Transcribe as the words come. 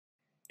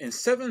In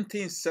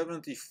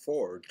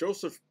 1774,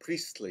 Joseph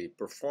Priestley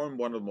performed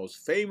one of the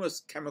most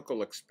famous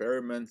chemical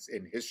experiments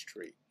in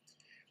history.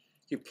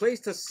 He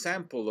placed a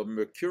sample of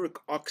mercuric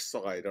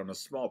oxide on a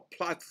small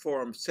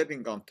platform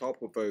sitting on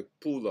top of a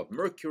pool of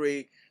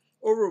mercury,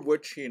 over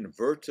which he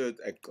inverted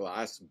a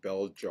glass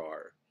bell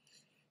jar.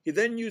 He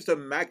then used a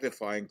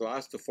magnifying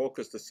glass to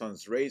focus the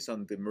sun's rays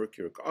on the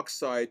mercuric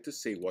oxide to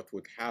see what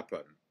would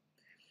happen.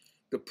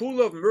 The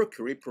pool of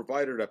mercury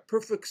provided a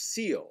perfect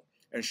seal,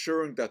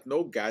 ensuring that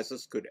no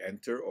gases could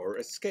enter or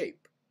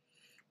escape.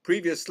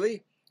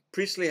 Previously,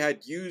 Priestley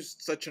had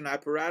used such an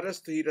apparatus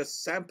to heat a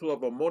sample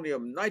of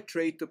ammonium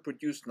nitrate to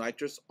produce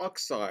nitrous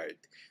oxide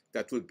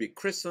that would be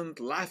christened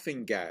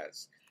laughing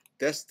gas,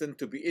 destined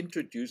to be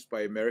introduced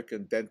by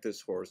American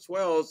dentist Horace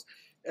Wells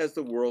as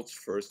the world's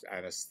first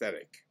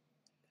anesthetic.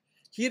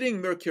 Heating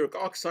mercuric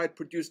oxide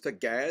produced a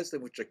gas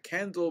in which a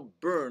candle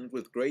burned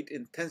with great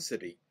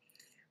intensity.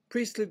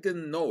 Priestley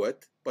didn't know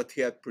it, but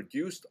he had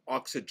produced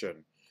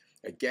oxygen,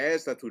 a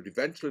gas that would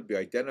eventually be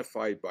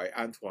identified by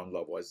Antoine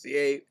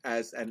Lavoisier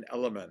as an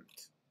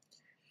element.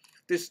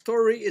 This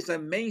story is a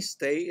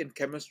mainstay in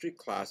chemistry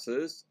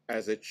classes,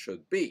 as it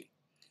should be.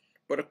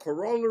 But a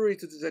corollary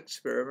to this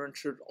experiment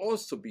should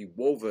also be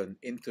woven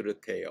into the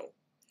tale.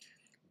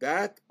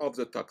 That of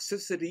the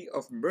toxicity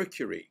of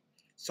mercury,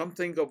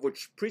 something of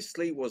which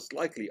Priestley was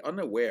likely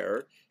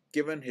unaware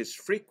given his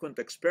frequent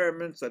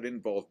experiments that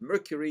involved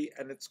mercury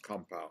and its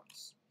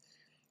compounds.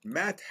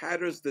 Mad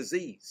Hatter's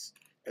disease,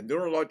 a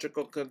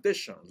neurological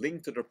condition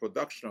linked to the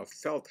production of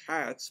felt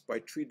hats by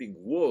treating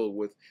wool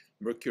with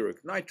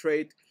mercuric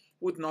nitrate,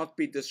 would not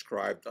be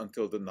described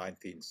until the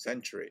 19th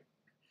century.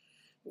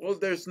 While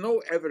there's no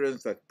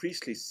evidence that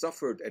Priestley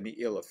suffered any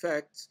ill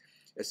effects,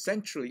 a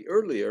century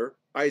earlier,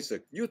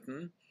 Isaac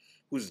Newton,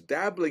 whose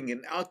dabbling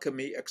in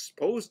alchemy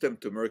exposed him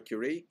to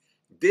mercury,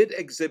 did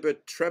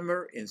exhibit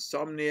tremor,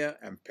 insomnia,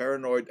 and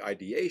paranoid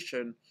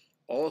ideation,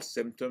 all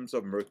symptoms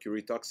of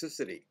mercury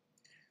toxicity.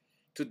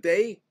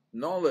 Today,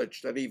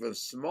 knowledge that even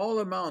small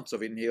amounts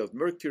of inhaled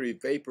mercury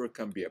vapor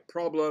can be a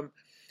problem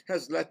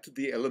has led to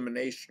the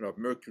elimination of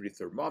mercury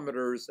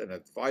thermometers and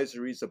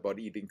advisories about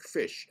eating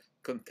fish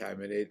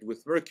contaminated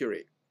with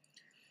mercury.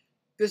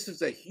 This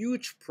is a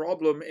huge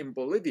problem in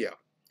Bolivia,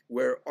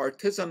 where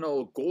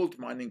artisanal gold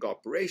mining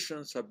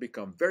operations have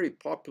become very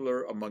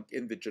popular among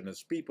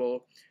indigenous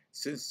people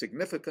since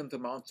significant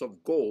amounts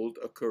of gold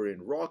occur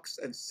in rocks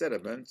and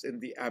sediments in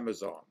the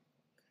Amazon.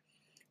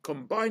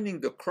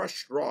 Combining the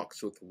crushed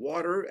rocks with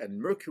water and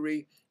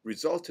mercury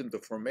results in the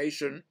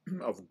formation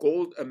of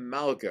gold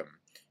amalgam,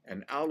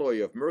 an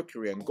alloy of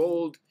mercury and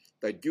gold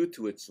that due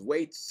to its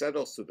weight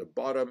settles to the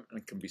bottom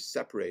and can be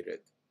separated.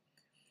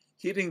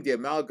 Heating the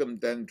amalgam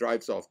then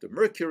drives off the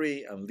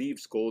mercury and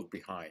leaves gold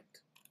behind.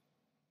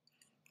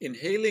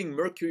 Inhaling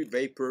mercury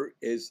vapor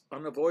is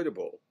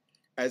unavoidable,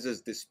 as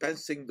is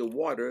dispensing the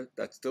water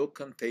that still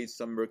contains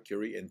some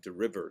mercury into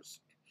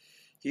rivers.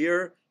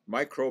 Here,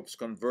 microbes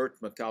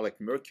convert metallic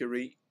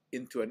mercury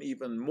into an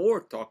even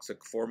more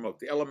toxic form of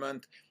the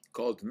element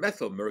called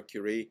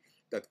methylmercury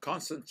that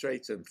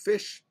concentrates in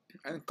fish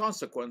and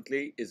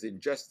consequently is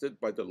ingested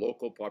by the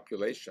local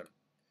population.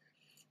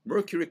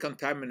 Mercury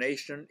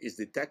contamination is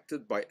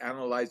detected by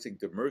analyzing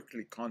the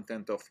mercury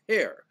content of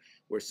hair,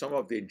 where some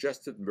of the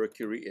ingested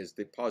mercury is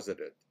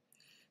deposited.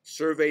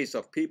 Surveys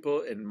of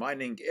people in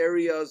mining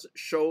areas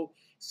show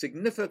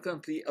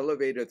significantly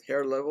elevated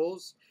hair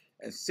levels,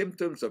 and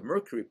symptoms of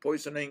mercury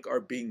poisoning are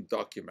being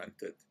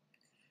documented.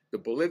 The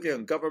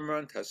Bolivian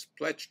government has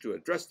pledged to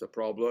address the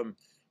problem,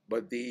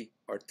 but the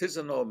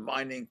artisanal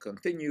mining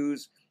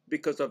continues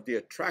because of the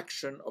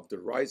attraction of the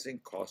rising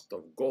cost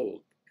of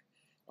gold.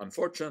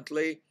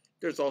 Unfortunately,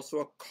 there's also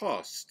a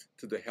cost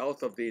to the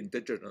health of the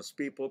indigenous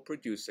people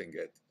producing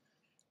it.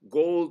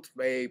 Gold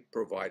may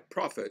provide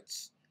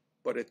profits,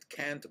 but it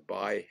can't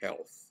buy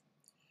health.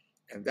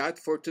 And that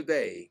for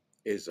today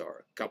is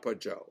our Cup of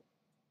Joe.